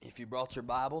you brought your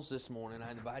Bibles this morning,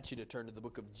 I invite you to turn to the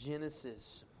book of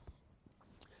Genesis.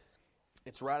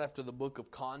 It's right after the book of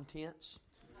contents,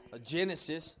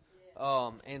 Genesis.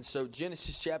 And so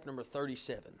Genesis chapter number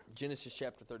 37. Genesis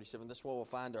chapter 37. That's where we'll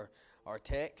find our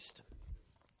text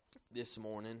this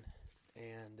morning.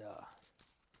 And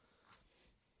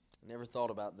never thought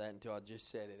about that until I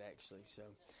just said it, actually. So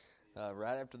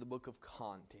right after the book of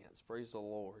contents. Praise the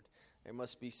Lord. There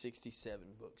must be 67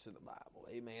 books in the Bible.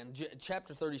 Amen.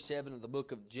 Chapter 37 of the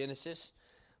book of Genesis,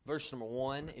 verse number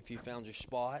 1. If you found your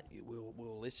spot,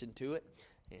 we'll listen to it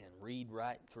and read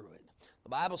right through it. The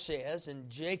Bible says, and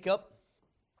Jacob,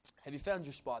 have you found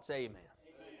your spot? Say amen.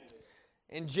 Amen.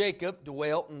 And Jacob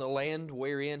dwelt in the land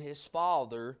wherein his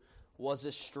father was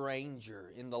a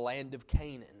stranger, in the land of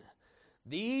Canaan.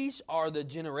 These are the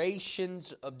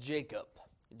generations of Jacob.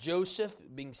 Joseph,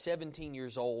 being 17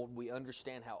 years old, we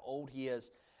understand how old he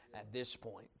is at this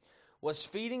point, was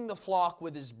feeding the flock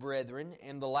with his brethren,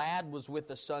 and the lad was with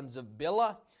the sons of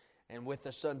Bilhah and with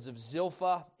the sons of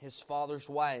Zilpah, his father's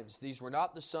wives. These were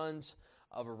not the sons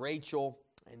of Rachel,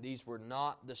 and these were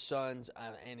not the sons,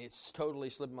 and it's totally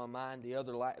slipped my mind, the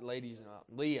other ladies,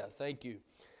 Leah, thank you.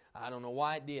 I don't know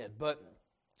why it did, but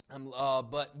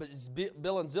it's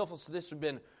Bilhah and Zilpah, so this would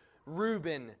have been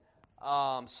Reuben,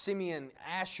 Simeon,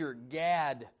 Asher,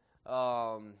 Gad,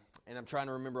 and I'm trying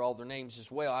to remember all their names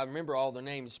as well. I remember all their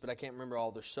names, but I can't remember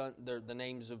all the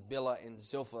names of Bilhah and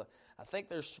Zilpah. I think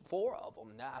there's 4 of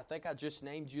them. Now, I think I just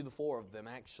named you the 4 of them,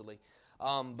 actually,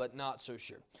 but not so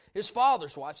sure. His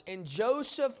father's wives, and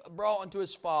Joseph brought unto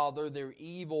his father their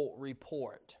evil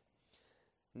report.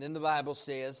 And then the Bible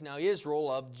says, now Israel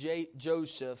loved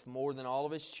Joseph more than all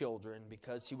of his children,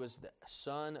 because he was the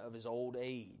son of his old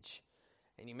age.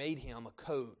 And he made him a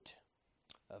coat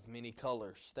of many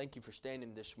colors. Thank you for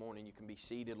standing this morning. You can be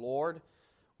seated. Lord,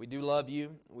 we do love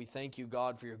you. We thank you,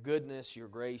 God, for your goodness, your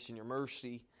grace, and your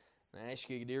mercy. And I ask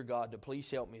you, dear God, to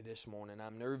please help me this morning.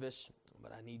 I'm nervous,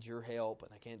 but I need your help,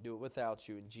 and I can't do it without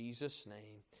you. In Jesus'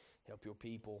 name, help your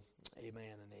people.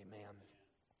 Amen and amen.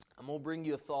 I'm going to bring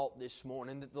you a thought this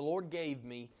morning that the Lord gave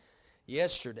me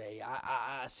yesterday.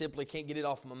 I simply can't get it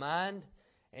off my mind,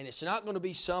 and it's not going to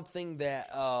be something that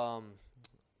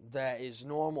is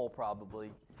normal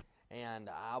probably, and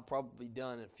I'll probably be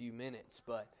done in a few minutes,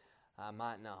 but I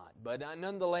might not. But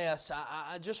nonetheless,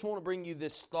 I just want to bring you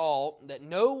this thought that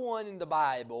no one in the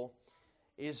Bible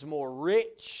is more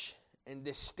rich and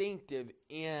distinctive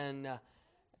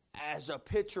as a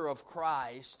picture of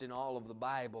Christ in all of the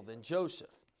Bible than Joseph.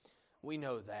 We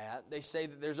know that. They say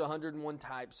that there's 101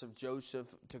 types of Joseph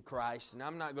to Christ, and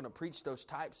I'm not going to preach those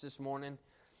types this morning.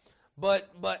 But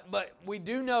we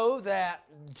do know that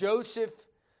Joseph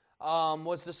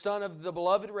was the son of the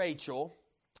beloved Rachel,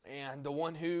 and the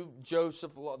one who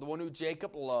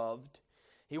Jacob loved.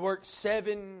 He worked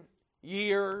 7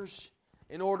 years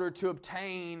in order to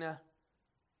obtain.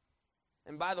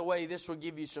 And by the way, this will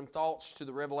give you some thoughts to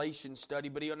the Revelation study.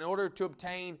 But in order to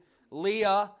obtain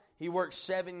Leah, he worked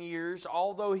 7 years,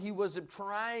 although he was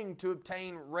trying to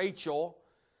obtain Rachel.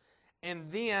 And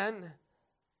then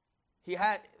he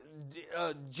had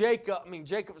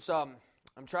Jacob's, I'm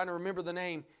trying to remember the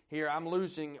name here. I'm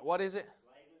losing. What is it?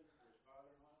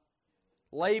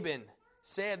 Laban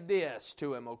said this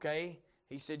to him, okay?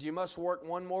 He said, you must work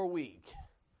 1 more week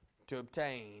to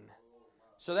obtain.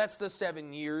 So that's the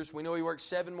 7 years. We know he worked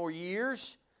 7 more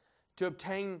years to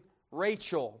obtain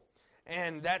Rachel.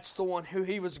 And that's the one who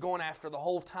he was going after the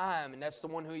whole time. And that's the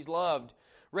one who he's loved.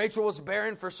 Rachel was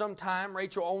barren for some time.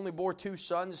 Rachel only bore 2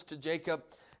 sons to Jacob.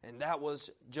 And that was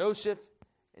Joseph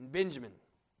and Benjamin.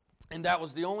 And that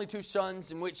was the only 2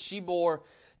 sons in which she bore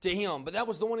to him. But that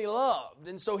was the one he loved.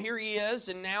 And so here he is.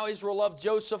 And now Israel loved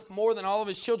Joseph more than all of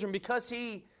his children because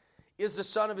he is the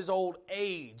son of his old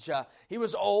age. He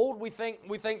was old. We think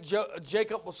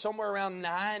Jacob was somewhere around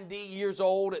 90 years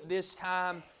old at this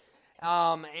time.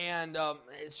 So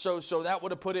that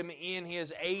would have put him in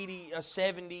his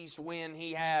 70s when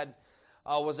he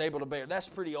was able to bear. That's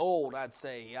pretty old, I'd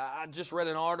say. I just read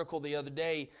an article the other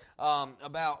day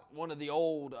about one of the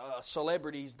old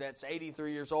celebrities that's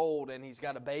 83 years old and he's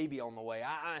got a baby on the way.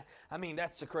 I mean,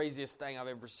 that's the craziest thing I've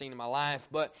ever seen in my life.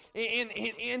 But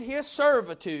in his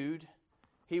servitude,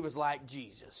 he was like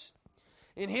Jesus.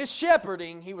 In his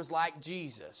shepherding, he was like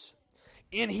Jesus.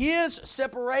 In his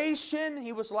separation,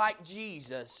 he was like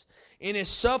Jesus. In his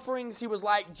sufferings, he was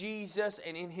like Jesus.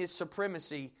 And in his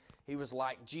supremacy, he was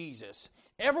like Jesus.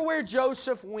 Everywhere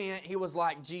Joseph went, he was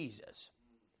like Jesus.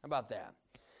 How about that?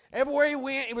 Everywhere he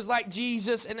went, it was like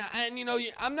Jesus. And you know,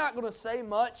 I'm not going to say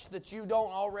much that you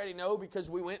don't already know because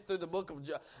we went through the book of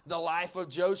the life of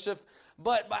Joseph.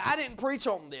 But I didn't preach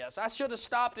on this. I should have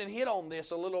stopped and hit on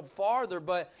this a little farther.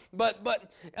 But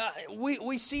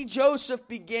we see Joseph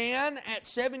began at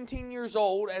 17 years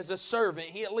old as a servant.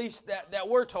 He, at least that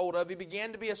we're told of, he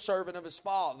began to be a servant of his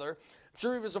father. I'm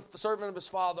sure he was a servant of his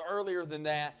father earlier than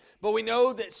that. But we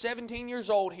know that 17 years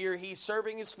old here, he's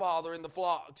serving his father in the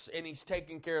flocks, and he's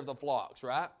taking care of the flocks,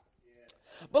 right?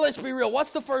 Yeah. But let's be real.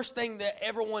 What's the first thing that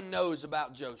everyone knows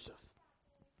about Joseph?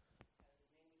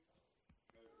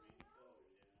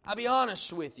 I'll be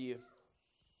honest with you.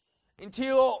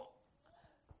 Until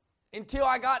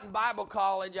I got in Bible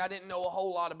college, I didn't know a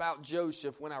whole lot about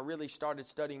Joseph when I really started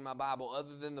studying my Bible,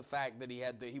 other than the fact that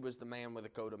he was the man with a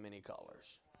coat of many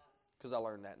colors. Because I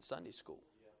learned that in Sunday school.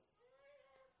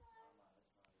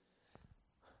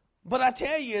 But I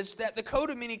tell you, is that the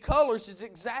coat of many colors is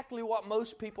exactly what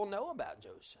most people know about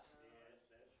Joseph.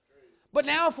 But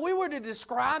now if we were to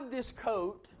describe this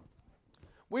coat,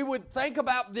 we would think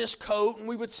about this coat and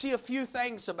we would see a few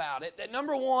things about it. That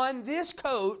number one, this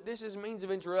coat, this is means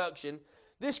of introduction,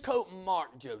 this coat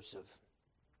marked Joseph.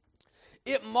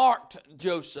 It marked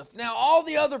Joseph. Now all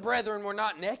the other brethren were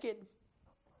not naked.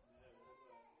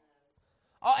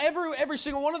 Every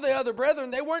single one of the other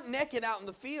brethren, they weren't naked out in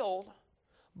the field,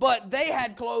 but they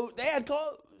had clothes.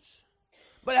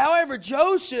 But however,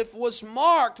 Joseph was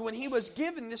marked when he was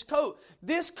given this coat.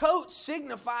 This coat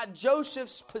signified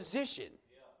Joseph's position.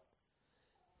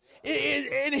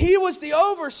 And he was the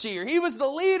overseer. He was the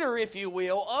leader, if you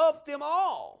will, of them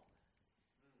all.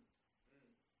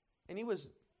 And he was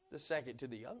the second to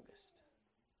the youngest.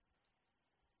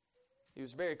 He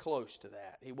was very close to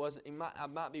that. I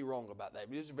might be wrong about that,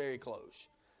 but he was very close.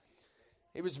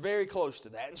 He was very close to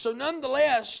that. And so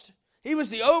nonetheless, he was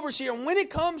the overseer. And when it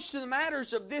comes to the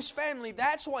matters of this family,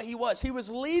 that's what he was. He was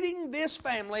leading this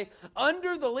family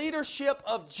under the leadership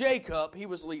of Jacob. He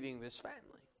was leading this family.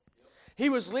 He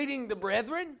was leading the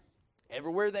brethren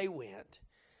everywhere they went.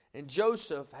 And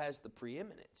Joseph has the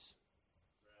preeminence.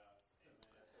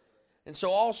 And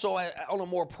so also on a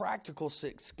more practical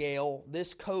scale,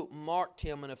 this coat marked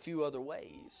him in a few other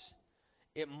ways.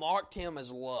 It marked him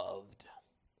as loved.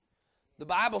 The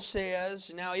Bible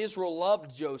says, now Israel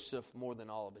loved Joseph more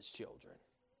than all of his children.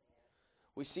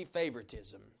 We see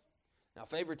favoritism. Now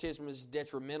favoritism is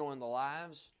detrimental in the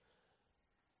lives,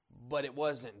 but it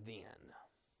wasn't then.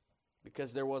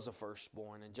 Because there was a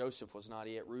firstborn, and Joseph was not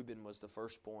it. Reuben was the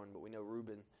firstborn, but we know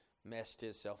Reuben messed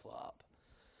himself up.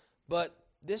 But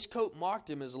this coat marked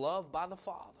him as loved by the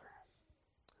Father.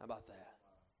 How about that?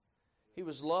 He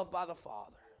was loved by the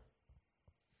Father.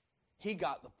 He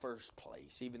got the first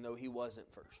place, even though he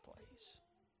wasn't first place.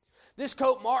 This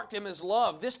coat marked him as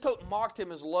loved. This coat marked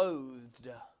him as loathed.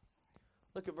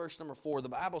 Look at verse number 4. The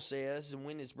Bible says, and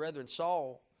when his brethren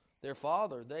saw their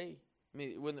father,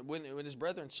 when his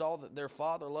brethren saw that their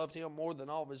father loved him more than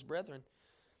all of his brethren,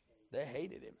 they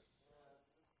hated him.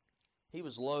 He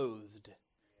was loathed.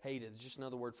 Hated. It's just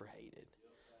another word for hated.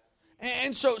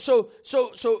 And so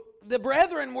the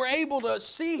brethren were able to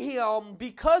see him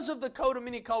because of the coat of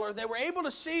many colors. They were able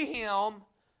to see him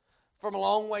from a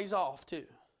long ways off too.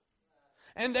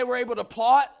 And they were able to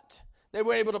plot. They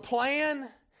were able to plan.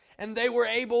 And they were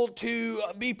able to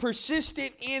be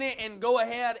persistent in it and go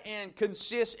ahead and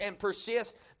persist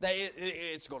that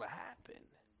it's going to happen.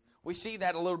 We see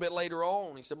that a little bit later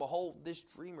on. He said, behold, this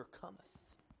dreamer cometh.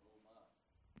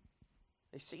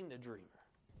 They seen the dreamer.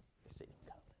 They seen him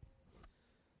coming.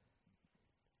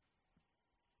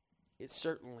 It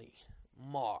certainly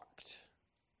marked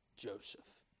Joseph.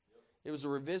 It was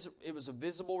a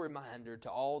visible reminder to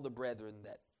all the brethren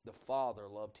that the Father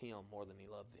loved him more than he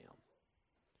loved them.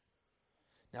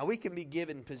 Now we can be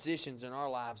given positions in our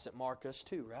lives that mark us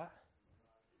too, right?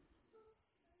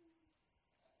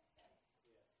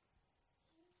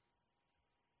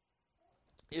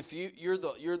 If you're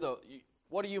the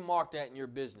what are you marked at in your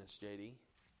business, JD?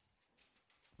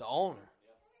 The owner.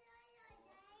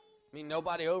 I mean,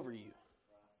 nobody over you.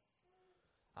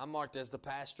 I'm marked as the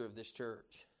pastor of this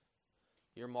church.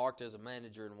 You're marked as a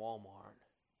manager in Walmart.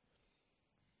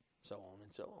 So on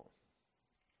and so on.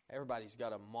 Everybody's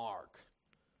got a mark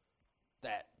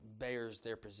that bears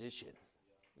their position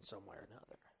in some way or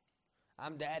another.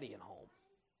 I'm daddy at home.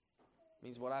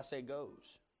 Means what I say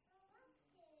goes.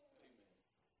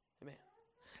 Amen.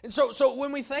 And so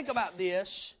when we think about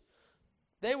this,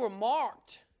 they were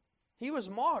marked. He was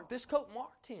marked. This coat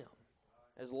marked him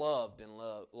as loved and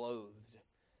loathed.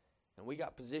 And we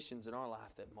got positions in our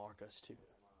life that mark us too.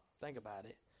 Think about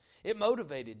it. It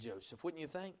motivated Joseph, wouldn't you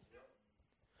think?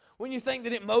 When you think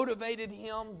that it motivated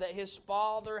him, that his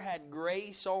father had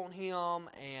grace on him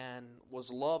and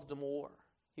was loved more.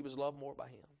 He was loved more by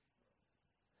him.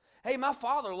 Hey, my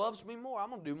father loves me more. I'm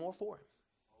going to do more for him.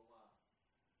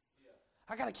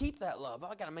 I got to keep that love.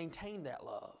 I got to maintain that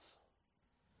love.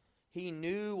 He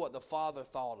knew what the Father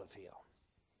thought of him.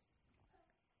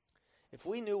 If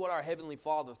we knew what our Heavenly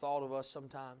Father thought of us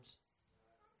sometimes,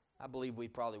 I believe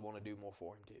we'd probably want to do more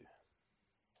for him too.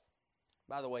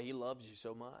 By the way, He loves you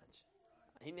so much.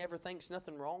 He never thinks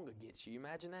nothing wrong against you.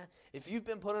 Imagine that. If you've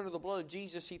been put under the blood of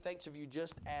Jesus, He thinks of you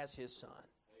just as His Son.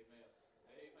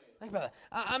 Think about that.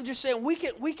 I'm just saying, we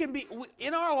can be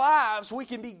in our lives. We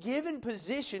can be given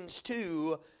positions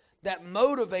too that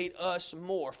motivate us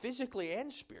more, physically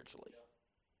and spiritually.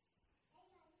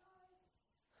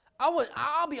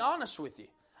 I'll be honest with you.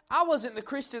 I wasn't the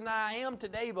Christian that I am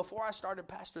today before I started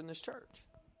pastoring this church.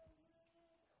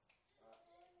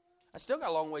 I still got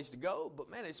a long ways to go, but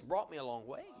man, it's brought me a long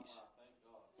ways.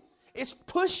 It's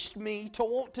pushed me to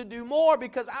want to do more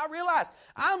because I realize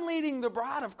I'm leading the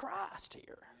bride of Christ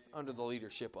here under the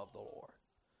leadership of the Lord.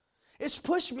 It's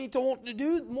pushed me to want to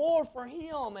do more for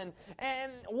Him,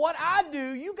 and what I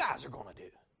do, you guys are going to do.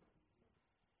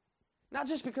 Not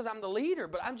just because I'm the leader,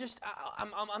 but I'm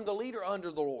the leader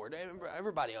under the Lord.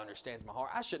 Everybody understands my heart.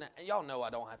 Y'all know I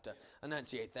don't have to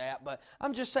enunciate that, but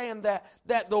I'm just saying that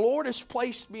the Lord has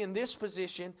placed me in this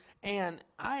position, and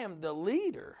I am the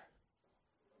leader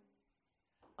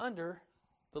under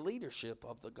the leadership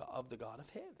of the God of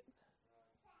heaven.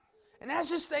 And as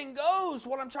this thing goes,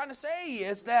 what I'm trying to say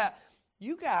is that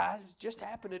you guys just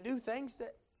happen to do things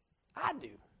that I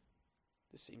do.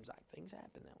 It seems like things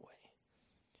happen that way.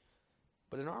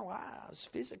 But in our lives,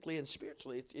 physically and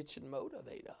spiritually, it should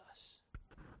motivate us.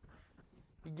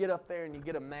 You get up there and you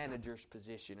get a manager's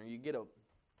position, or you get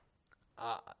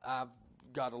I've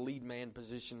got a lead man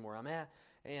position where I'm at,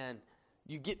 and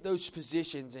you get those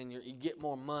positions and you get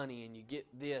more money and you get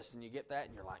this and you get that,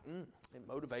 and you're like, it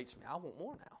motivates me. I want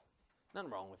more now.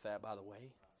 Nothing wrong with that, by the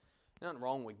way. Nothing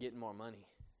wrong with getting more money.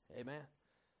 Amen?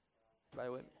 Everybody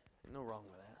with me? No wrong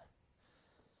with that.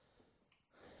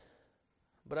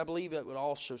 But I believe it would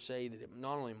also say that it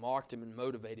not only marked him and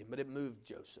motivated him, but it moved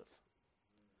Joseph.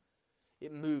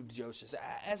 It moved Joseph.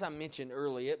 As I mentioned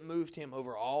earlier, it moved him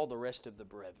over all the rest of the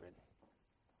brethren.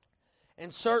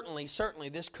 And certainly,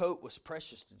 this coat was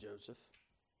precious to Joseph.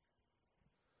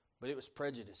 But it was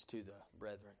prejudice to the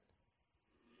brethren.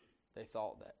 They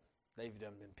thought that they've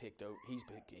been picked over. He's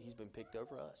been picked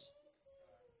over us.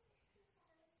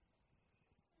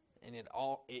 And it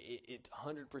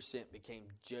 100% became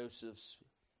Joseph's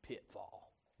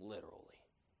pitfall,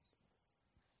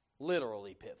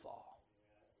 literally pitfall.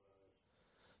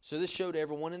 So this showed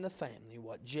everyone in the family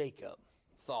what Jacob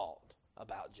thought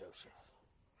about Joseph.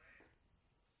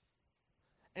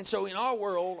 And so in our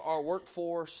world, our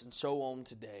workforce and so on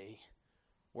today,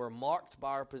 we're marked by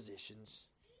our positions.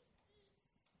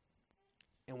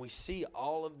 And we see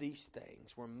all of these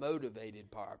things. We're motivated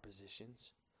by our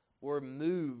positions. We're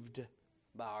moved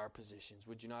by our positions.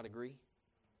 Would you not agree?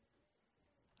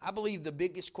 I believe the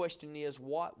biggest question is,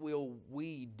 what will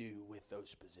we do with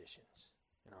those positions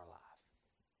in our life?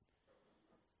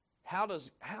 How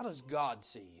does God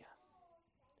see you?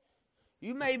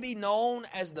 You may be known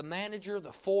as the manager,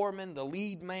 the foreman, the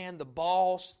lead man, the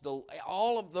boss,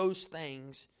 all of those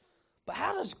things. But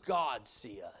how does God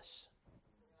see us?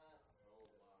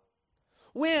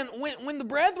 When the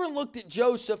brethren looked at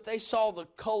Joseph, they saw the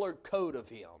colored coat of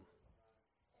him.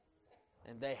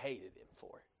 And they hated him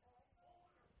for it.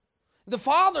 The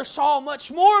father saw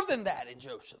much more than that in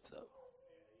Joseph, though.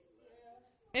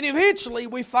 And eventually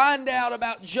we find out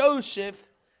about Joseph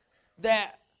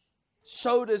that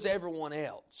so does everyone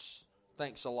else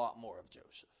thinks a lot more of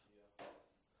Joseph.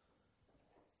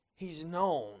 He's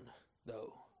known,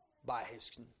 though, by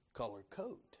his colored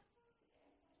coat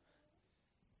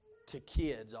to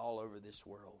kids all over this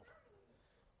world.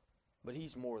 But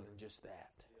he's more than just that.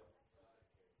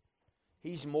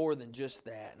 He's more than just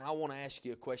that. And I want to ask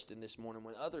you a question this morning.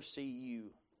 When others see you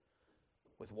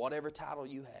with whatever title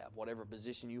you have, whatever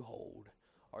position you hold,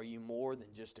 are you more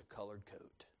than just a colored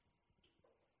coat?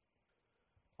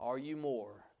 Are you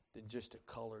more than just a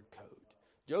colored coat?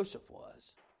 Joseph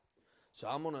was. So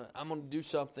I'm gonna do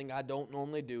something I don't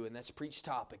normally do, and that's preach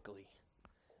topically.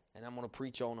 And I'm going to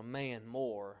preach on a man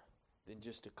more than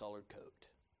just a colored coat.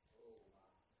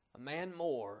 A man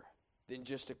more than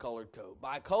just a colored coat.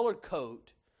 By a colored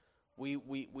coat,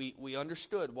 we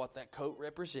understood what that coat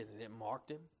represented. It marked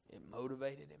him, it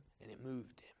motivated him, and it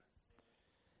moved him.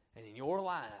 And in your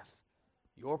life,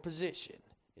 your position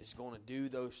is going to do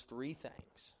those three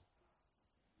things.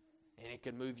 And it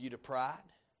can move you to pride.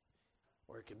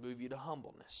 or it could move you to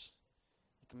humbleness.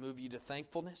 It can move you to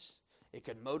thankfulness. It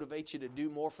could motivate you to do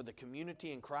more for the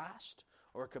community in Christ,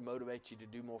 or it could motivate you to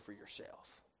do more for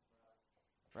yourself.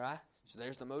 Right? So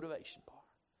there's the motivation part.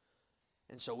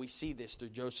 And so we see this through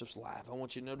Joseph's life. I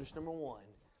want you to notice number one,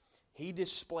 he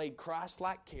displayed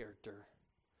Christ-like character,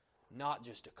 not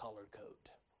just a colored coat.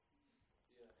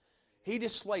 He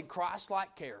displayed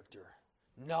Christ-like character,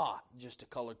 not just a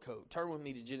colored coat. Turn with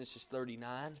me to Genesis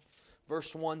 39.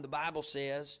 Verse 1, the Bible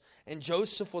says, "And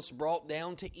Joseph was brought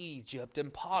down to Egypt,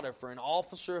 and Potiphar, an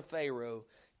officer of Pharaoh,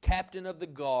 captain of the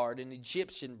guard, an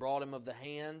Egyptian, bought him of the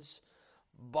hands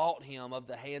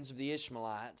of the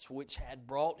Ishmaelites, which had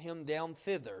brought him down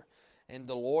thither. And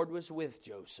the Lord was with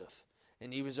Joseph.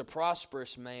 And he was a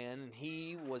prosperous man, and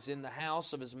he was in the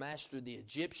house of his master the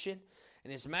Egyptian.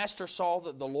 And his master saw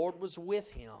that the Lord was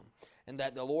with him, and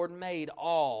that the Lord made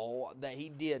all that he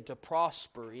did to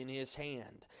prosper in his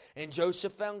hand. And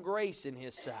Joseph found grace in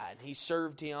his sight. He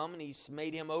served him, and he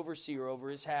made him overseer over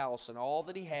his house, and all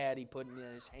that he had he put in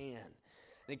his hand.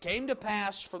 And it came to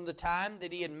pass from the time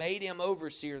that he had made him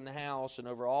overseer in the house and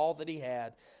over all that he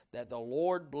had, that the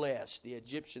Lord blessed the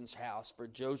Egyptian's house for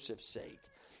Joseph's sake.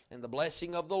 And the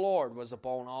blessing of the Lord was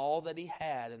upon all that he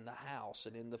had in the house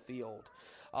and in the field."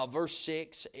 Verse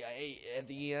 6, at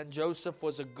the end, Joseph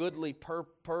was a goodly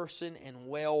person and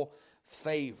well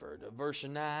favored. Verse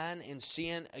 9, "And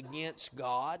sin against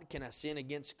God." Can I sin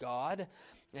against God?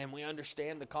 And we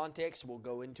understand the context. We'll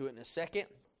go into it in a second.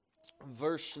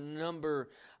 Verse number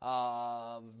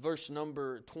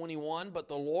 21, "But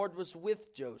the Lord was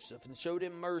with Joseph and showed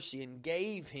him mercy and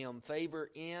gave him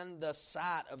favor in the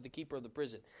sight of the keeper of the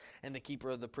prison. And the keeper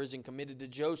of the prison committed to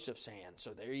Joseph's hand."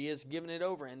 So there he is giving it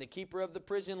over. "And the keeper of the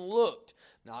prison looked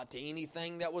not to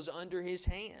anything that was under his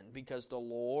hand, because the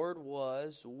Lord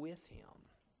was with him."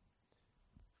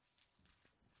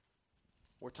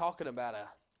 We're talking about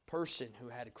a person who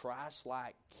had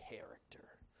Christ-like character.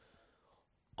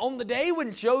 On the day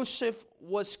when Joseph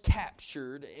was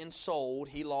captured and sold,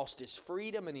 he lost his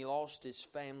freedom and he lost his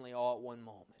family all at one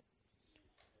moment.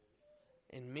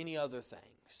 And many other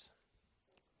things.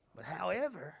 But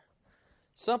however,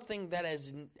 something that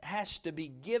has to be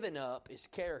given up is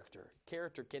character.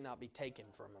 Character cannot be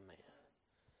taken from a man.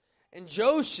 And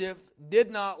Joseph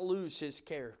did not lose his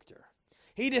character.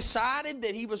 He decided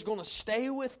that he was going to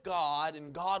stay with God,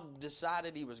 and God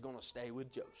decided he was going to stay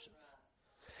with Joseph.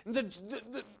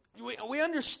 We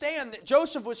understand that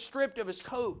Joseph was stripped of his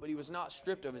coat, but he was not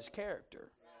stripped of his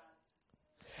character.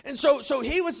 And so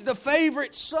he was the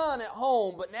favorite son at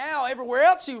home, but now everywhere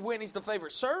else he went, he's the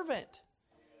favorite servant.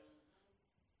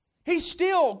 He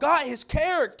still got his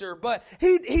character, but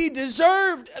he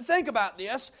deserved, think about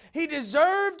this, he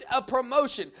deserved a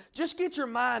promotion. Just get your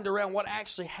mind around what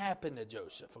actually happened to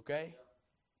Joseph, okay?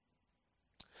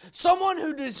 Someone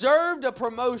who deserved a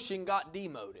promotion got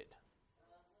demoted.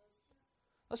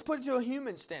 Let's put it to a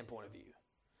human standpoint of view.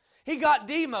 He got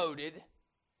demoted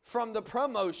from the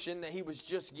promotion that he was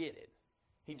just getting.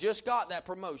 He just got that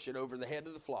promotion over the head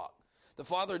of the flock. The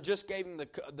father just gave him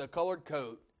the colored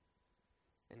coat,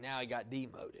 and now he got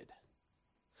demoted.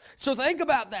 So think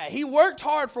about that. He worked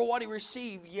hard for what he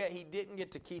received, yet he didn't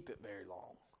get to keep it very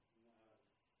long.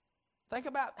 Think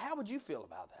about, how would you feel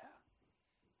about that?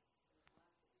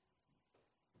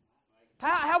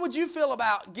 How would you feel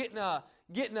about getting a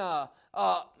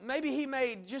maybe he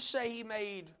made, just say he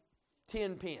made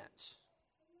 10 pence.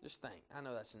 Just think. I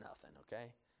know that's nothing,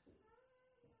 okay?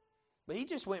 But he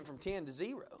just went from 10 to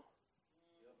 0.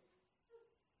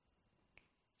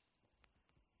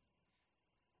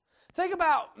 Think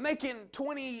about making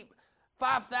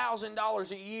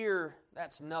 $25,000 a year.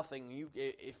 That's nothing.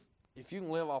 If you can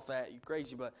live off that, you're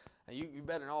crazy, but you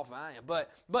better off than I am. But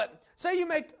say you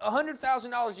make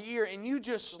 $100,000 a year and you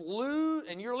just lose,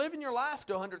 and you're living your life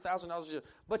to $100,000 a year,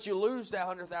 but you lose that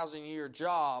 $100,000 a year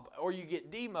job, or you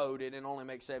get demoted and only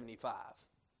make $75,000.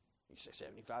 You say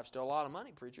 $75,000 is still a lot of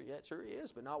money, preacher. Yeah, it sure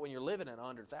is, but not when you're living at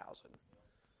 $100,000,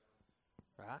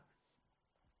 right?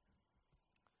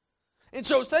 And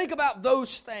so think about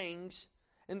those things,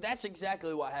 and that's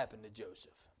exactly what happened to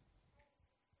Joseph.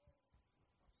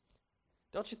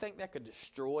 Don't you think that could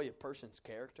destroy a person's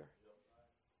character?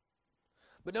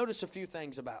 But notice a few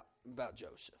things about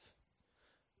Joseph.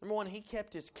 Number one, he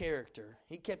kept his character.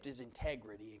 He kept his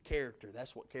integrity and character.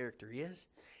 That's what character is.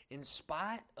 In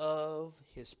spite of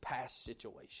his past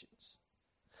situations.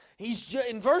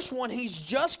 In verse 1, he's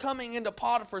just coming into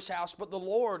Potiphar's house, but the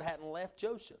Lord hadn't left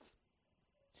Joseph.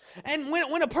 And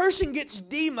when a person gets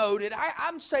demoted,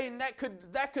 I'm saying that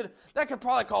could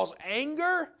probably cause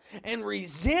anger and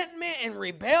resentment and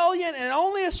rebellion, and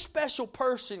only a special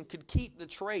person could keep the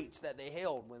traits that they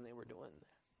held when they were doing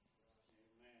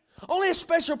that. Only a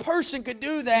special person could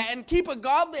do that and keep a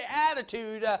godly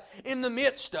attitude in the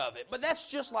midst of it. But that's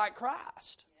just like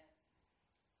Christ.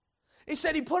 He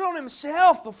said He put on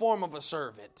Himself the form of a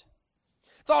servant.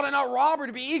 Thought it not robbery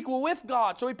to be equal with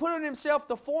God. So He put on Himself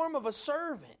the form of a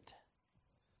servant.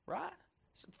 Right?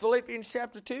 Philippians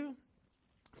chapter 2.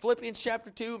 Philippians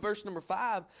chapter 2, verse number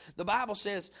 5, the Bible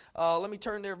says, let me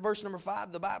turn there, verse number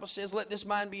 5, the Bible says, let this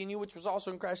mind be in you, which was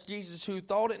also in Christ Jesus, who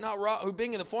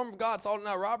being in the form of God, thought it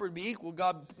not robbery to be equal.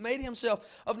 God made Himself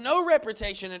of no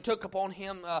reputation, and took upon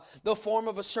Him the form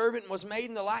of a servant, and was made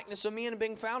in the likeness of men, and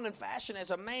being found in fashion as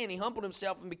a man, He humbled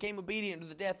Himself and became obedient to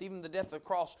the death, even the death of the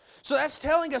cross. So that's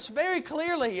telling us very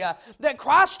clearly that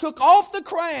Christ took off the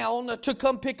crown to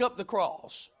come pick up the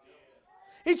cross.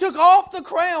 He took off the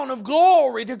crown of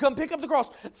glory to come pick up the cross.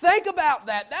 Think about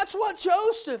that. That's what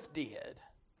Joseph did.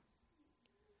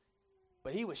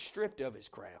 But he was stripped of his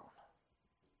crown.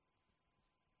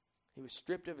 He was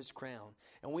stripped of his crown.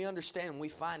 And we understand, and we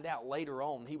find out later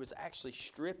on, he was actually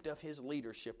stripped of his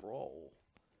leadership role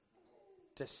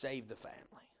to save the family.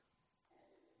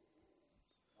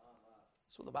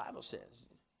 That's what the Bible says.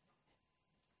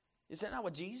 Is that not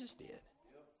what Jesus did?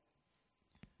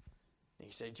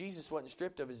 He said Jesus wasn't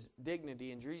stripped of His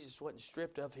dignity, and Jesus wasn't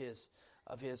stripped of his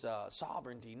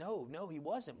sovereignty. No, He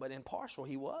wasn't. But in partial,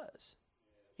 He was.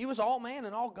 He was all man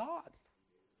and all God.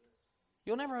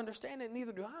 You'll never understand it,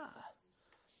 neither do I.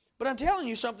 But I'm telling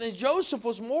you something, Joseph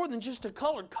was more than just a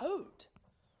colored coat.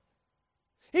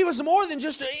 He was more than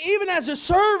just, even as a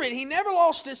servant, he never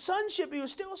lost his sonship. He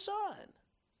was still a son.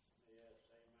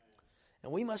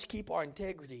 And we must keep our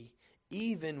integrity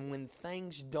even when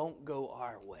things don't go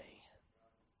our way.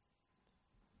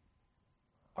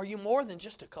 Are you more than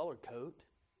just a colored coat?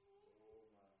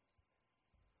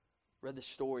 Read this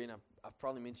story, and I've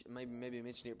probably mentioned, maybe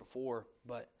mentioned it before,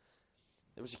 but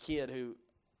there was a kid and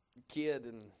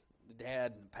the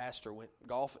dad and the pastor went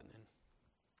golfing, and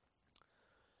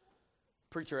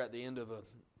preacher at the end of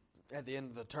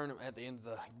the tournament, at the end of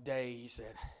the day, he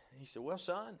said, "Well,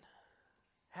 son,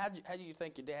 how do you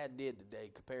think your dad did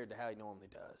today compared to how he normally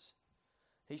does?"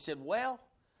 He said, "Well,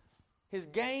 his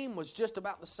game was just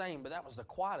about the same, but that was the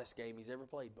quietest game he's ever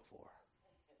played before."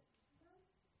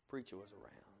 Preacher was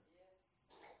around.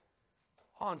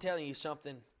 Oh, I'm telling you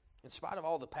something. In spite of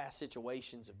all the past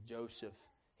situations of Joseph,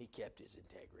 he kept his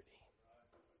integrity.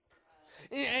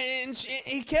 And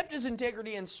he kept his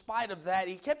integrity in spite of that.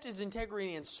 He kept his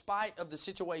integrity in spite of the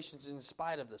situations, in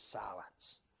spite of the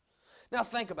silence. Now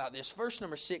think about this. Verse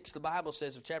number 6, the Bible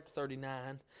says of chapter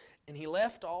 39, and he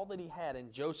left all that he had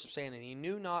in Joseph's hand, and he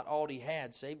knew not all he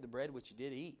had, save the bread which he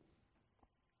did eat.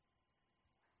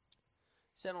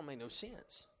 He said, that don't make no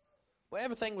sense. Well,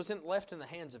 everything was left in the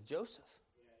hands of Joseph.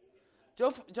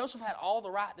 Joseph had all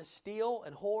the right to steal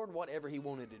and hoard whatever he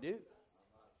wanted to do.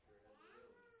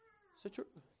 Is that true?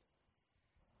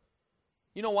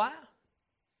 You know why?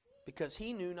 Because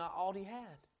he knew not all he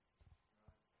had.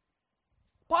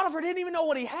 Potiphar didn't even know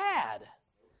what he had.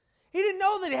 He didn't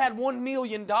know that he had $1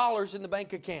 million in the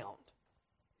bank account.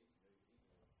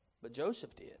 But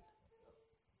Joseph did.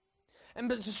 And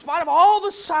in spite of all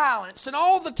the silence and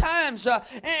all the times, and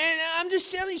I'm just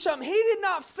telling you something, he did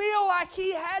not feel like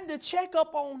he had to check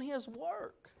up on his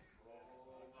work.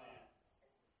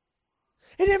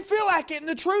 He didn't feel like it. And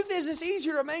the truth is, it's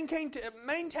easier to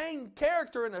maintain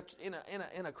character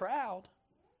in a crowd.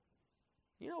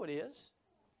 You know it is.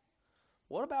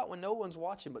 What about when no one's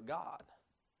watching but God?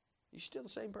 You're still the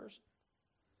same person.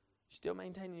 You're still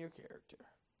maintaining your character.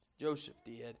 Joseph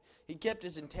did. He kept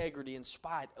his integrity in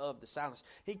spite of the silence.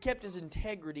 He kept his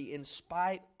integrity in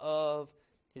spite of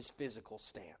his physical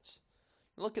stance.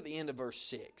 Look at the end of verse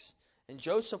 6. And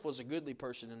Joseph was a goodly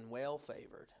person and well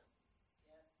favored.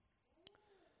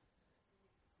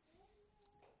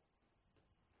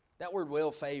 That word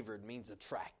well favored means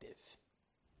attractive.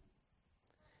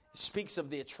 It speaks of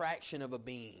the attraction of a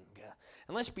being.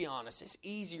 And let's be honest, it's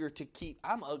easier to keep,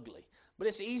 I'm ugly, but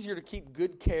it's easier to keep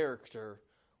good character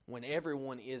when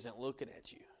everyone isn't looking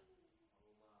at you.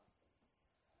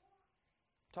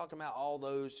 I'm talking about all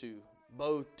those who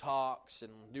Botox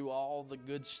and do all the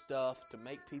good stuff to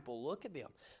make people look at them.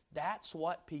 That's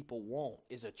what people want,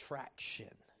 is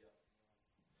attraction.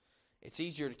 It's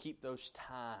easier to keep those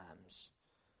times,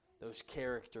 those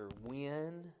character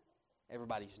when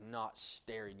everybody's not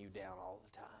staring you down all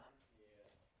the time.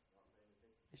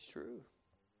 It's true.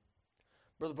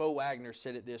 Brother Bo Wagner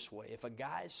said it this way: if a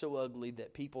guy is so ugly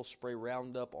that people spray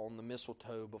Roundup on the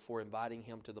mistletoe before inviting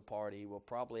him to the party, he will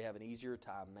probably have an easier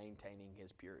time maintaining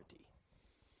his purity.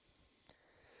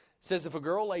 It says if a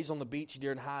girl lays on the beach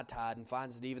during high tide and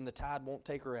finds that even the tide won't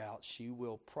take her out, she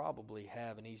will probably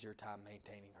have an easier time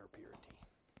maintaining her purity.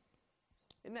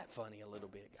 Isn't that funny a little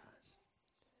bit, guys?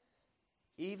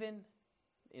 Even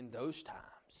in those times,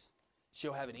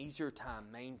 she'll have an easier time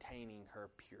maintaining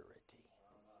her purity.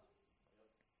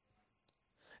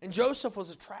 And Joseph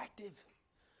was attractive.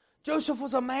 Joseph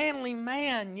was a manly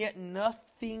man, yet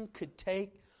nothing could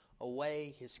take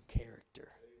away his character.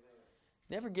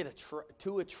 Never get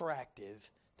too attractive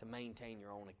to maintain your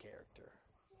own character.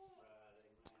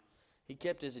 He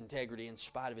kept his integrity in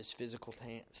spite of his physical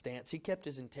stance. He kept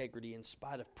his integrity in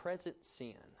spite of present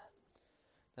sin.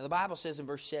 Now the Bible says in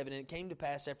verse 7, and it came to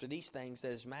pass after these things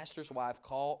that his master's wife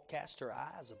cast her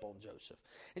eyes upon Joseph.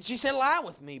 And she said, lie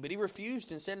with me. But he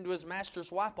refused and said unto his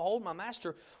master's wife, behold, my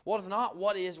master wotteth not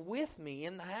what is with me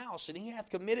in the house, and he hath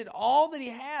committed all that he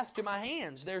hath to my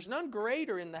hands. There's none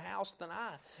greater in the house than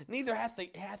I. Neither hath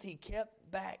he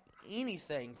kept back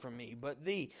anything from me but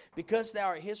thee, because thou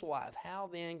art his wife. How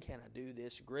then can I do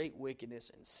this great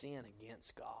wickedness and sin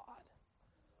against God?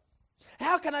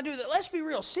 How can I do that? Let's be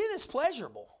real. Sin is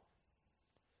pleasurable.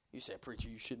 You say, preacher,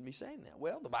 you shouldn't be saying that.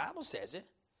 Well, the Bible says it.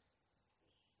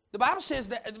 The Bible says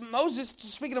that Moses,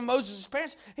 speaking of Moses'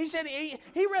 parents, he said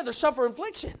he'd rather suffer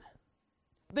affliction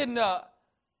than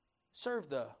serve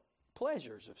the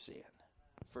pleasures of sin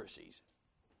for a season.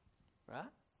 Right?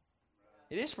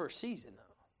 It is for a season,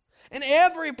 though. And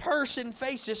every person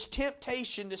faces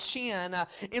temptation to sin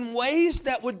in ways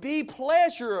that would be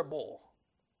pleasurable.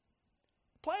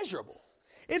 Pleasurable.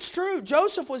 It's true.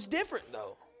 Joseph was different,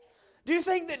 though. Do you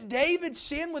think that David's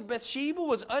sin with Bathsheba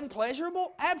was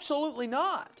unpleasurable? Absolutely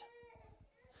not.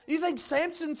 Do you think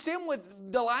Samson's sin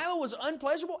with Delilah was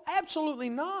unpleasurable? Absolutely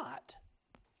not.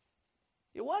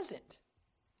 It wasn't.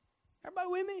 Everybody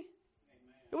with me? Amen.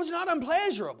 It was not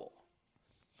unpleasurable.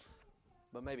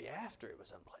 But maybe after it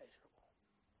was unpleasurable.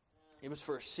 It was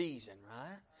for a season,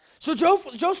 right? So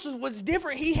Joseph was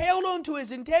different. He held on to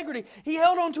his integrity. He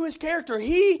held on to his character.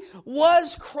 He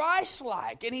was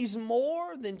Christ-like. And he's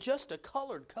more than just a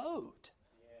colored coat.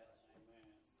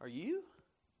 Are you?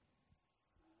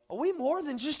 Are we more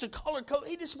than just a colored coat?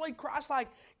 He displayed Christ-like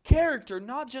character,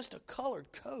 not just a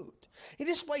colored coat. He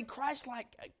displayed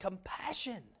Christ-like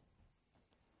compassion,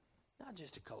 not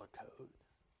just a colored coat.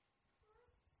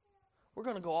 We're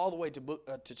going to go all the way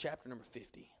to chapter number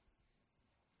 50.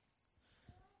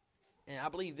 And I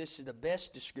believe this is the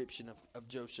best description of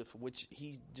Joseph, which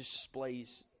he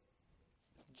displays.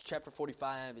 Chapter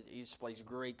 45, he displays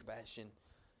great compassion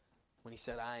when he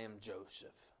said, I am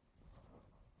Joseph,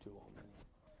 to a woman.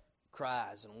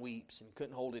 Cries and weeps and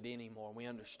couldn't hold it anymore. And we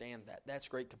understand that. That's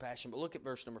great compassion. But look at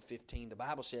verse number 15. The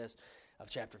Bible says of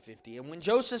chapter 50, and when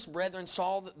Joseph's brethren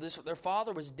saw that their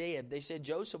father was dead, they said,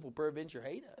 Joseph will peradventure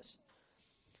hate us,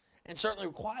 and certainly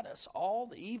requite us all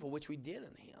the evil which we did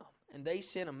unto him. And they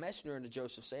sent a messenger unto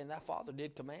Joseph, saying, thy father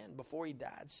did command before he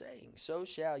died, saying, so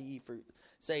shall ye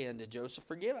say unto Joseph,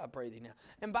 forgive, I pray thee now.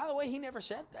 And by the way, he never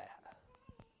said that.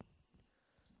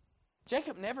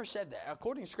 Jacob never said that.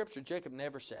 According to Scripture, Jacob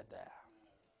never said that.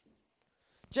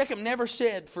 Jacob never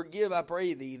said, forgive, I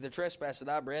pray thee, the trespass of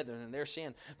thy brethren and their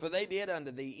sin, for they did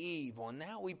unto thee evil. And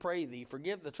now we pray thee,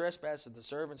 forgive the trespass of the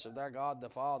servants of thy God the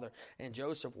Father. And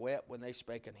Joseph wept when they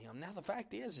spake unto him. Now the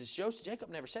fact is Jacob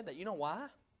never said that. You know why?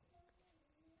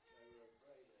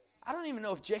 I don't even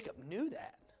know if Jacob knew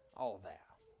that, all of that.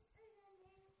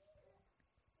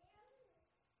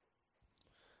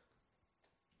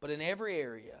 But in every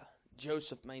area,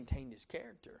 Joseph maintained his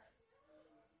character.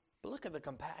 But look at the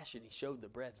compassion he showed the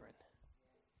brethren.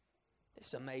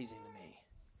 It's amazing to me.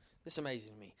 It's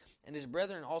amazing to me. And his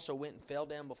brethren also went and fell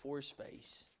down before his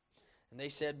face. And they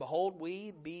said, behold,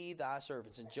 we be thy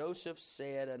servants. And Joseph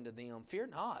said unto them, fear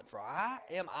not, for I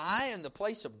am in the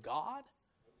place of God.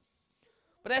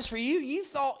 But as for you, ye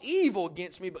thought evil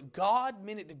against me, but God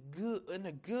meant it in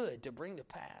the good to bring to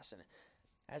pass, and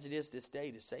as it is this day,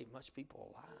 to save much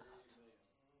people alive.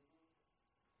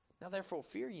 Now therefore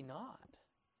fear ye not.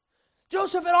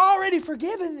 Joseph had already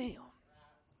forgiven them.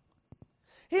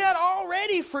 He had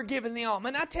already forgiven them.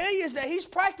 And I tell you is that he's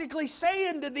practically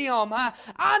saying to them,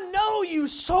 I know you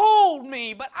sold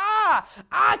me, but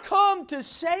I come to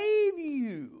save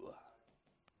you.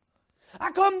 I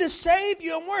come to save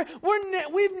you,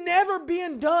 and we've never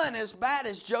been done as bad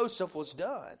as Joseph was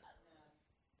done.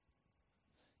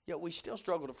 Yet we still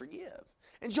struggle to forgive.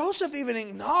 And Joseph even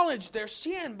acknowledged their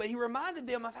sin, but he reminded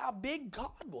them of how big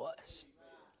God was.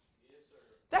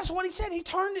 That's what he said. He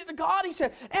turned it to God. He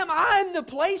said, am I in the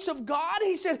place of God?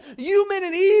 He said, you meant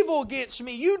an evil against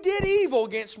me. You did evil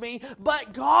against me,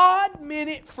 but God meant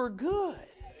it for good.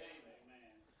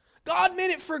 God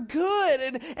meant it for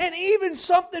good. And even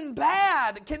something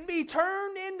bad can be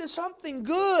turned into something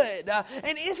good.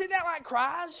 And isn't that like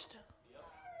Christ?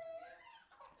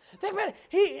 Think about it.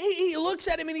 He looks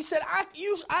at him and he said,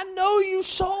 I know you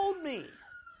sold me.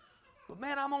 But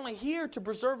man, I'm only here to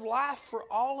preserve life for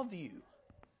all of you.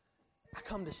 I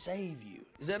come to save you.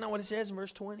 Is that not what it says in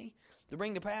verse 20? To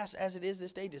bring to pass as it is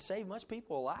this day to save much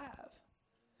people alive.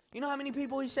 You know how many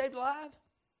people he saved alive?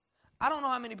 I don't know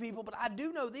how many people, but I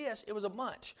do know this. It was a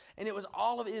bunch. And it was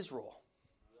all of Israel.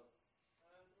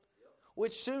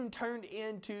 Which soon turned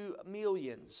into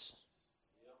millions.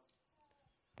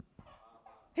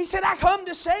 He said, I come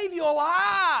to save you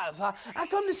alive. I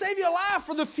come to save you alive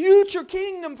for the future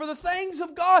kingdom, for the things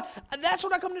of God. That's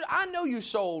what I come to do. I know you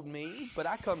sold me, but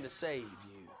I come to save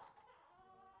you.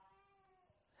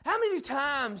 How many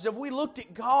times have we looked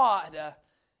at God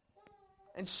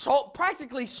and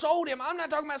practically sold Him? I'm not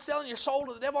talking about selling your soul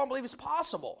to the devil. I don't believe it's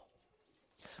possible.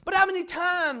 But how many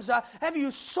times have you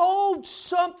sold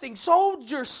something, sold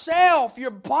yourself,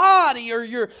 your body,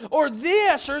 or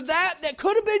this or that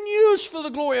could have been used for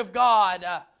the glory of God?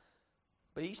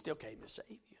 But He still came to save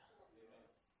you.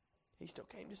 He still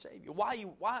came to save you. While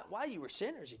you were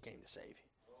sinners, He came to save you.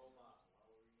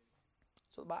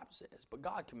 So the Bible says, but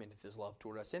God commendeth His love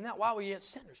toward us, and that while we were yet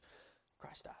sinners,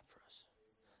 Christ died for us.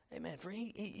 Amen. For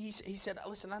he said,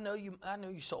 listen, I know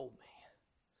you sold me,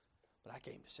 but I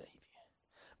came to save you.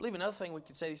 I believe another thing we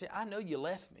could say, he said, I know you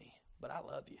left me, but I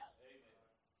love you.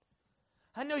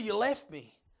 I know you left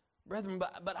me, brethren,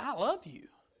 but I love you.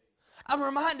 I'm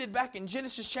reminded back in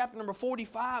Genesis chapter number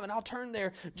 45, and I'll turn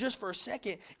there just for a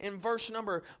second in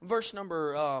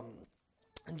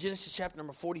in Genesis chapter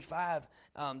number 45,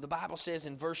 the Bible says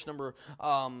in verse number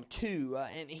 2,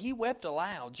 and he wept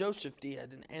aloud, Joseph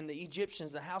did, and the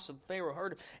Egyptians, the house of Pharaoh,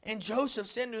 heard him. And Joseph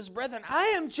said to his brethren,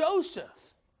 I am Joseph.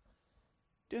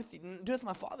 Doeth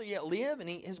my father yet live? And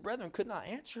his brethren could not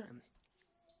answer him,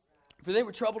 for they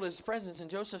were troubled at his presence. And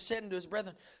Joseph said unto his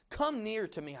brethren, come near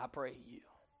to me, I pray you.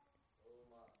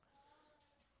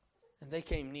 And they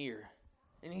came near.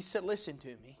 And he said, listen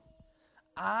to me.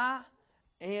 I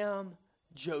am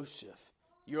Joseph,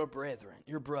 your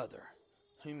brother,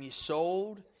 whom ye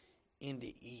sold into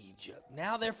Egypt.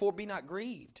 Now therefore be not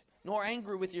grieved, nor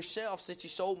angry with yourselves that ye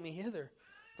sold me hither.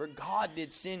 For God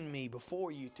did send me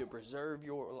before you to preserve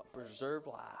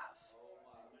life.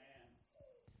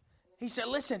 He said,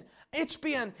 listen, it's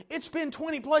been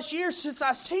 20 plus years since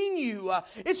I've seen you.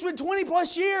 It's been 20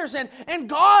 plus years, and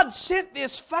God sent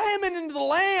this famine into the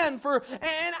land,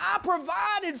 and I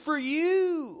provided for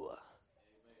you.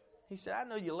 He said, I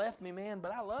know you left me, man,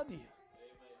 but I love you.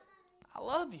 I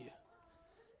love you.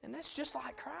 And that's just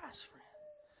like Christ, friend.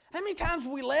 How many times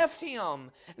have we left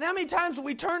Him? And how many times have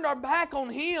we turned our back on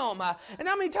Him? And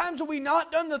how many times have we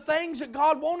not done the things that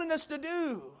God wanted us to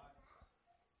do?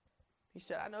 He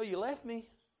said, I know you left me,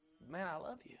 but man, I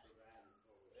love you.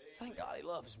 Thank God He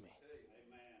loves me.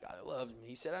 God loves me.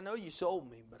 He said, I know you sold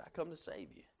me, but I come to save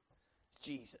you. It's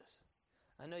Jesus.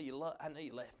 I know you left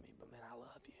me, but man, I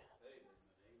love you.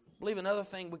 I believe another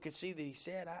thing we could see that He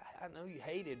said, I know you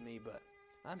hated me, but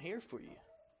I'm here for you.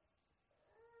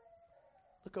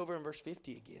 Look over in verse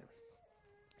 50 again.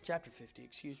 Chapter 50,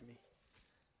 excuse me.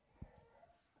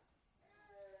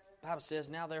 The Bible says,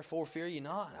 now therefore fear ye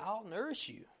not, I'll nourish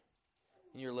you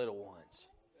and your little ones.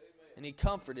 And He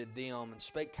comforted them and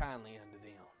spake kindly unto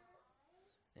them.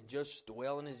 And Joseph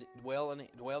dwelt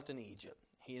in Egypt,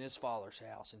 he and his father's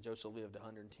house, and Joseph lived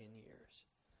 110 years.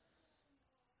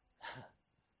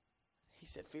 He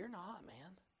said, fear not,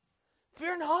 man.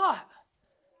 Fear not.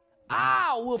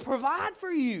 I will provide for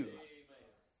you.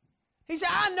 He said,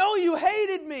 I know you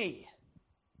hated me,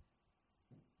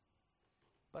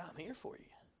 but I'm here for you.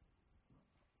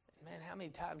 Man, how many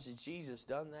times has Jesus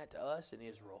done that to us in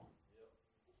Israel?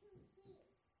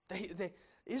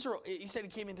 Israel, He said He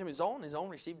came into His own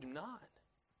received Him not.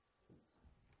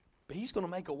 But He's going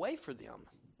to make a way for them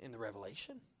in the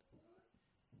Revelation.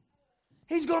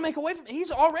 He's going to make a way for them.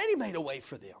 He's already made a way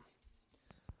for them.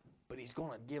 But He's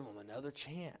going to give them another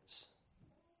chance.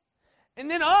 And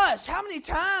then us, how many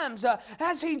times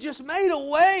has He just made a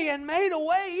way,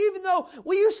 even though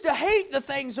we used to hate the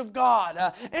things of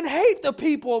God and hate the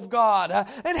people of God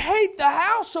and hate the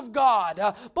house of God.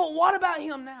 But what about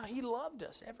Him now? He loved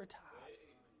us every time.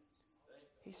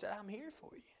 He said, I'm here for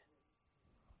you.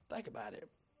 Think about it.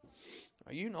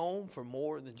 Are you known for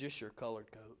more than just your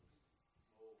colored coat?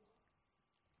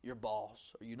 Your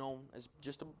boss. Are you known as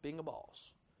just being a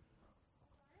boss?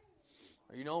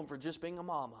 Are you known for just being a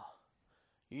mama?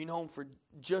 Are you known for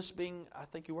just being, I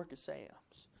think you work at Sam's.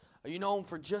 Are you known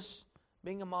for just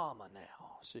being a mama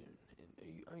now soon?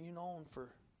 Are you known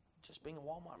for just being a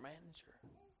Walmart manager?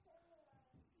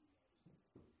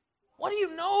 What are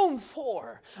you known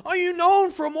for? Are you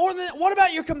known for more than that? What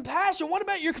about your compassion? What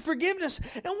about your forgiveness?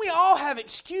 And we all have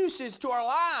excuses to our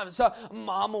lives.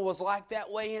 Mama was like that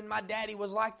way and my daddy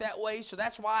was like that way, so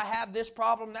that's why I have this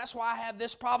problem. That's why I have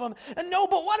this problem. And no,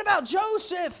 but what about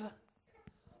Joseph?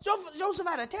 Joseph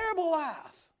had a terrible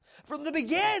life. From the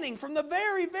beginning, from the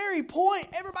very, very point,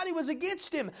 everybody was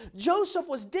against him. Joseph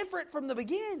was different from the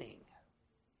beginning.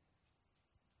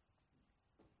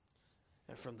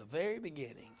 And from the very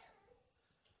beginning,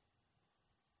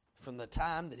 from the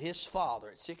time that his father,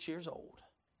 at 6 years old,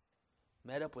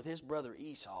 met up with his brother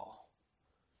Esau,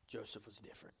 Joseph was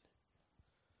different.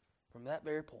 From that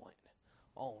very point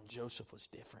on, Joseph was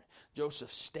different.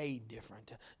 Joseph stayed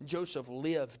different. Joseph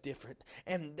lived different.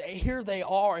 And here they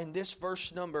are in this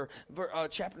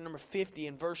chapter number 50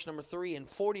 and verse number 3. And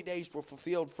 40 days were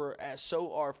fulfilled, for as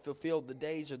so are fulfilled the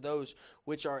days of those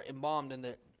which are embalmed in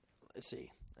the... Let's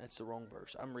see. That's the wrong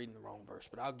verse. I'm reading the wrong verse,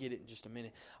 but I'll get it in just a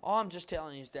minute. All I'm just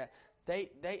telling you is that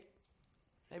they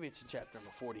maybe it's in chapter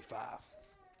number 45.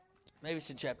 Maybe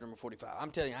it's in chapter number 45. I'm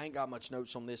telling you, I ain't got much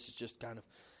notes on this. It's just kind of...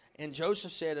 And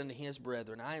Joseph said unto his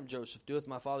brethren, I am Joseph, doeth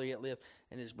my father yet live?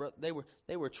 And his brother,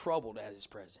 they were troubled at his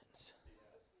presence.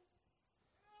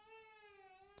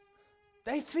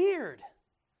 They feared.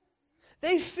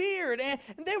 They feared and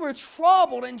they were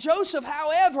troubled. And Joseph,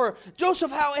 however,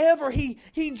 he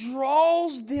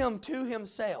draws them to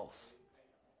himself.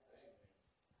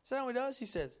 Is that what he does? He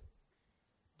says,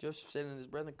 Joseph said unto his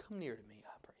brethren, come near to me,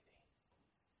 I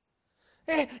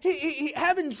pray thee. He,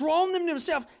 having drawn them to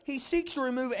himself, he seeks to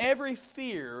remove every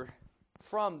fear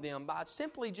from them by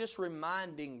simply just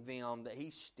reminding them that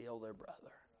he's still their brother.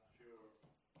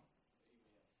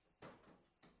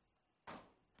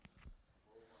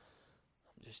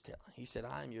 Just tell. He said,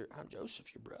 I'm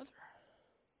Joseph, your brother.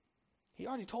 He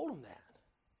already told him that.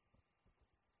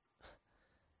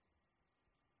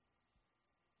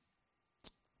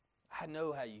 I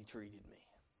know how you treated me.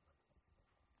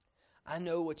 I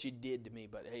know what you did to me,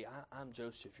 but hey, I'm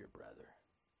Joseph, your brother.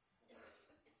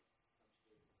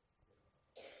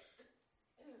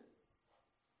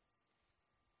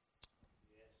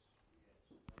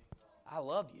 I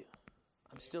love you.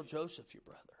 I'm still Joseph, your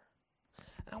brother.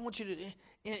 And I want you to,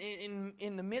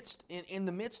 in the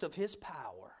midst of his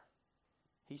power,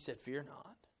 he said, fear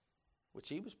not, which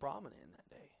he was prominent in that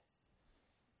day.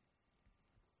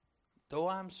 Though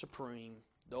I'm supreme,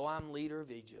 though I'm leader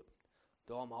of Egypt,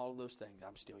 though I'm all of those things,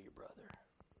 I'm still your brother.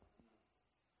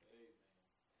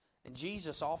 And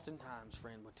Jesus oftentimes,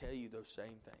 friend, will tell you those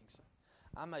same things.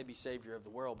 I may be Savior of the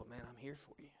world, but man, I'm here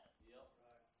for you.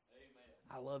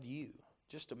 I love you.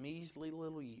 Just a measly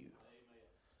little you.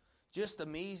 Just a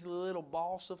measly little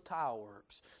boss of Tile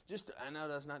Works. I know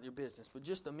that's not your business, but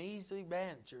just a measly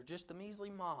manager, just a measly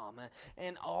mom,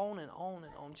 and on and on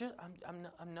and on.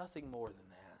 I'm nothing more than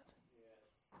that.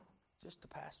 Just a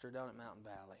pastor down at Mountain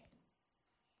Valley.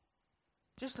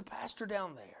 Just a pastor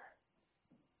down there.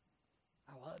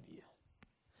 I love you.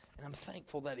 And I'm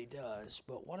thankful that he does,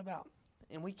 but what about,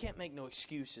 and we can't make no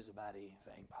excuses about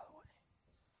anything, by the way.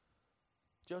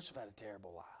 Joseph had a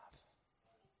terrible life.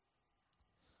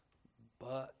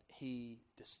 But he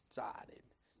decided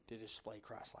to display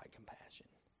Christ-like compassion.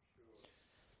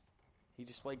 He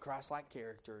displayed Christ-like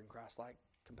character and Christ-like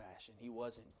compassion. He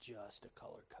wasn't just a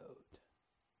color code.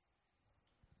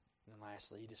 And then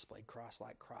lastly, he displayed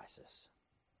Christ-like crisis.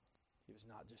 He was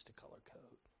not just a color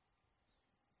code.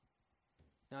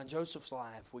 Now in Joseph's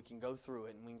life, we can go through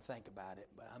it and we can think about it,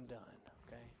 but I'm done,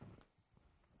 okay?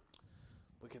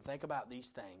 We can think about these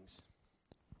things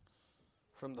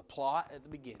from the plot at the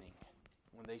beginning,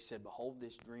 when they said, behold,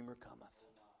 this dreamer cometh.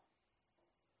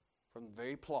 From the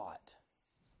very plot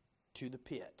to the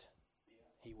pit,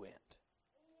 he went.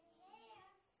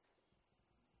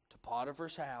 To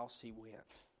Potiphar's house, he went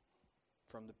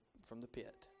from the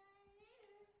pit.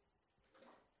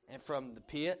 And from the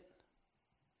pit,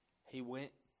 he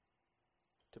went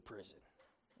to prison.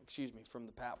 From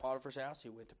the Potiphar's house, he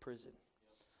went to prison.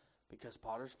 Because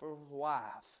Potiphar's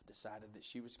wife decided that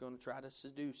she was going to try to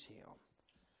seduce him.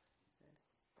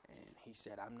 And he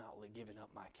said, I'm not giving up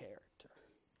my character.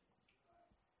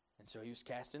 And so he was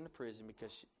cast into prison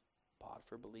because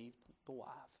Potiphar believed the wife.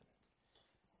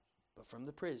 But from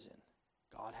the prison,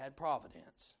 God had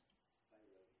providence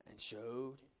and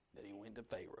showed that he went to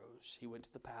Pharaoh's. He went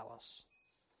to the palace.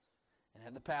 And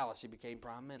at the palace, he became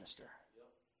prime minister.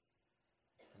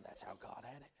 And that's how God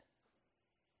had it.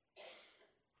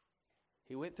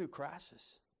 He went through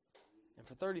crisis. And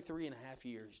for 33 and a half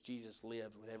years, Jesus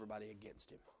lived with everybody against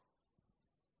him.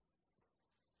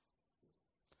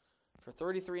 For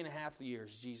 33 and a half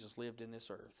years, Jesus lived in this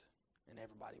earth, and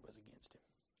everybody was against him.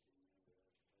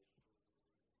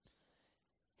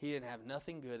 He didn't have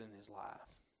nothing good in his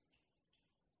life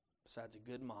besides a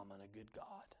good mama and a good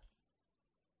God.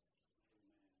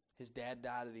 His dad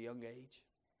died at a young age.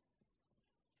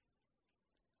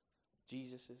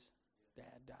 Jesus'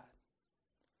 dad died.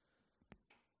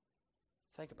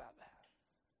 Think about that.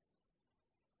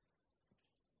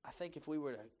 I think if we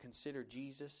were to consider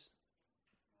Jesus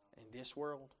in this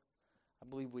world, I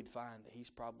believe we'd find that he's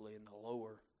probably in the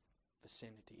lower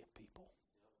vicinity of people.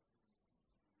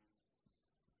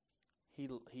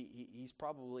 He's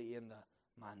probably in the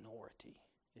minority,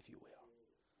 if you will.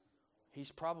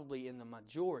 He's probably in the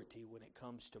majority when it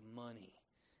comes to money.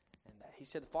 And that. He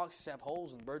said the foxes have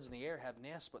holes and the birds in the air have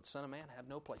nests, but the Son of Man have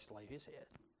no place to lay his head.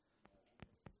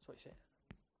 That's what he said.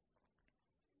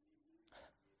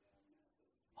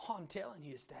 All I'm telling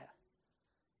you is that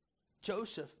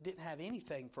Joseph didn't have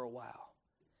anything for a while.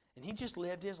 And he just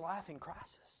lived his life in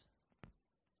crisis.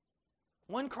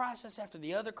 One crisis after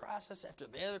the other crisis, after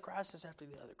the other crisis, after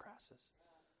the other crisis.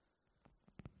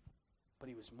 But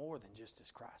he was more than just his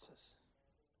crisis.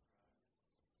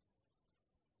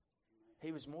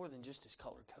 He was more than just his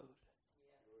colored coat.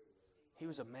 He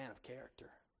was a man of character.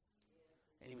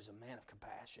 And he was a man of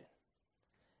compassion.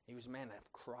 He was a man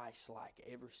of Christ-like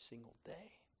every single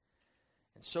day.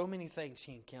 And so many things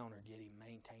he encountered, yet he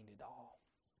maintained it all.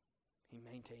 He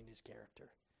maintained his character.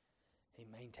 He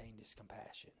maintained his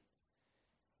compassion.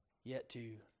 Yet to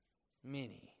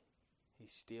many,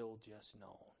 he's still just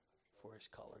known for his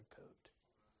colored coat.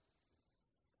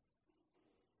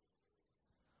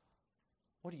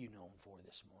 What are you known for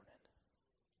this morning?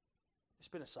 It's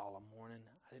been a solemn morning.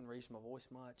 I didn't raise my voice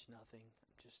much, nothing.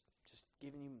 I'm just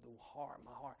giving you the heart,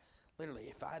 my heart.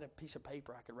 Literally, if I had a piece of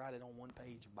paper, I could write it on one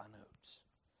page of my notes.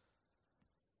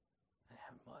 I didn't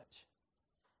have much.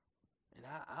 And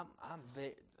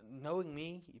I'm knowing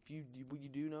me, if you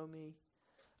do know me,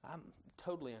 I'm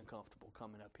totally uncomfortable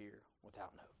coming up here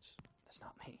without notes. That's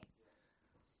not me.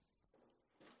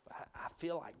 But I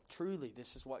feel like truly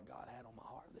this is what God had on my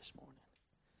heart this morning.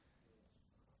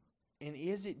 And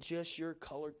is it just your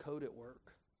colored coat at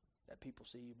work that people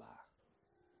see you by?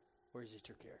 Or is it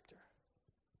your character?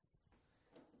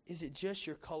 Is it just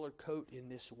your colored coat in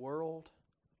this world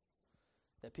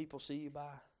that people see you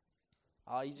by?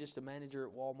 Oh, he's just a manager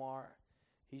at Walmart.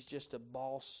 He's just a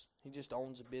boss. He just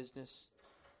owns a business.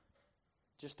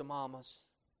 Just a mama's.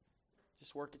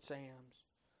 Just work at Sam's.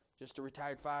 Just a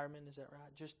retired fireman, is that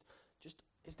right? Just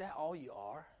is that all you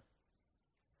are?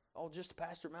 Oh, just a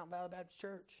pastor at Mountain Valley Baptist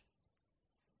Church?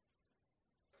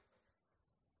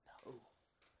 No.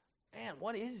 Man,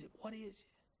 what is it? What is it?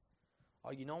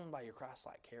 Are you known by your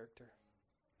Christ-like character?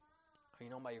 Are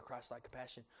you known by your Christ-like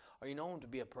compassion? Are you known to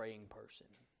be a praying person?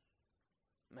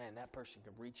 Man, that person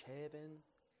can reach heaven.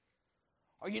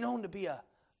 Are you known to be a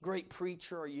great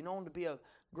preacher? Are you known to be a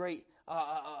great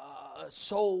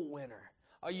soul winner?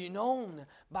 Are you known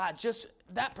by just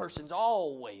that person's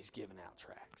always giving out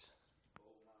tracts?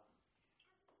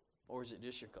 Or is it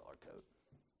just your colored coat?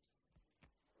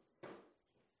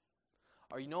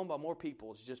 Are you known by more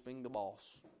people as just being the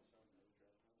boss?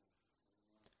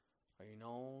 Are you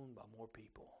known by more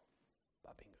people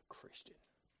by being a Christian?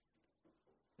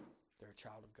 They're a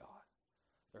child of God.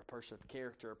 They're a person of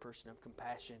character, a person of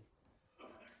compassion.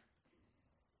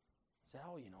 Is that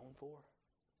all you're known for?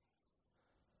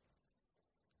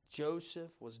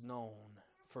 Joseph was known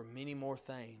for many more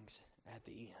things at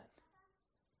the end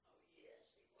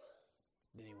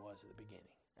than he was at the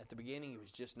beginning. At the beginning, he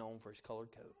was just known for his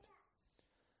colored coat.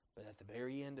 But at the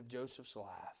very end of Joseph's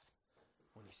life,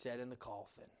 when he sat in the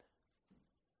coffin,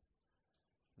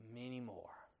 many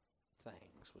more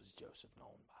things was Joseph known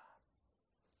by.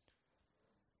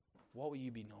 What will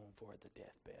you be known for at the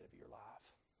deathbed of your life?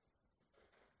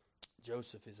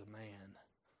 Joseph is a man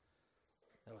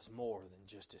that was more than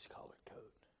just his colored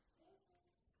coat.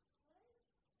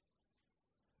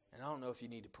 And I don't know if you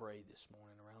need to pray this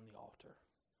morning around the altar.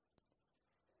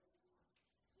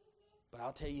 But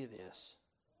I'll tell you this.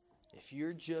 If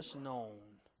you're just known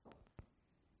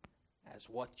as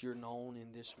what you're known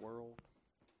in this world,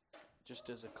 just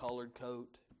as a colored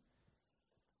coat,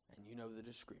 and you know the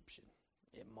description,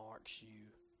 it marks you.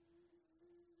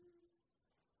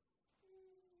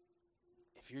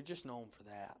 If you're just known for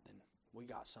that, then we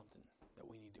got something that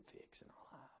we need to fix in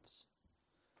our lives.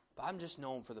 If I'm just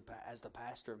known for as the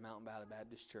pastor of Mountain Valley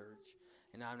Baptist Church,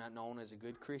 and I'm not known as a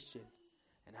good Christian,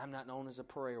 and I'm not known as a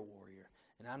prayer warrior,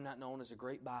 and I'm not known as a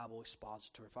great Bible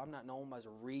expositor, if I'm not known as a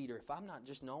reader, if I'm not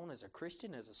just known as a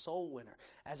Christian, as a soul winner,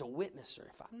 as a witnesser,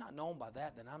 if I'm not known by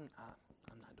that, then I'm not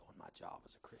doing my job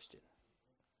as a Christian.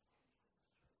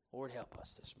 Lord, help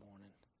us this morning.